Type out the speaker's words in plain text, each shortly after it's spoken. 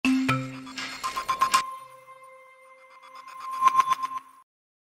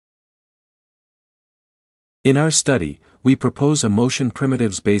In our study, we propose a motion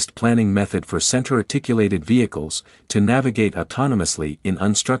primitives-based planning method for center-articulated vehicles to navigate autonomously in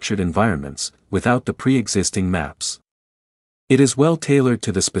unstructured environments, without the pre-existing maps. It is well tailored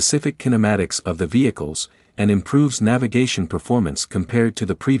to the specific kinematics of the vehicles, and improves navigation performance compared to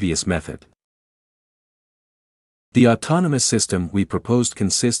the previous method. The autonomous system we proposed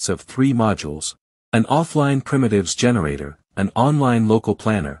consists of 3 modules: an offline primitives generator, an online local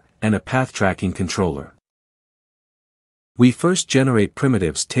planner, and a path tracking controller. We first generate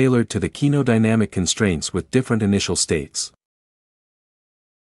primitives tailored to the kinodynamic constraints with different initial states.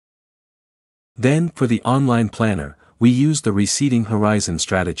 Then, for the online planner, we use the receding horizon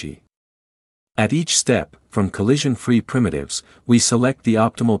strategy. At each step, from collision-free primitives, we select the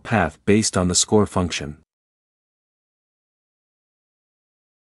optimal path based on the score function.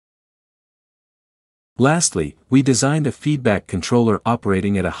 Lastly, we designed a feedback controller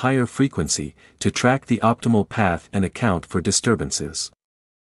operating at a higher frequency to track the optimal path and account for disturbances.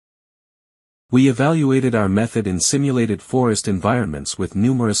 We evaluated our method in simulated forest environments with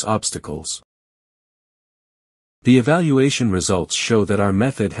numerous obstacles. The evaluation results show that our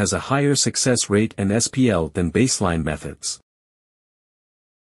method has a higher success rate and SPL than baseline methods.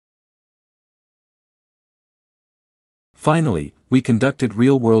 Finally, we conducted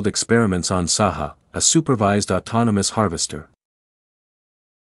real-world experiments on Saha, a supervised autonomous harvester.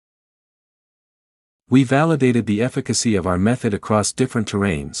 We validated the efficacy of our method across different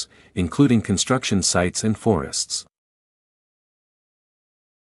terrains, including construction sites and forests.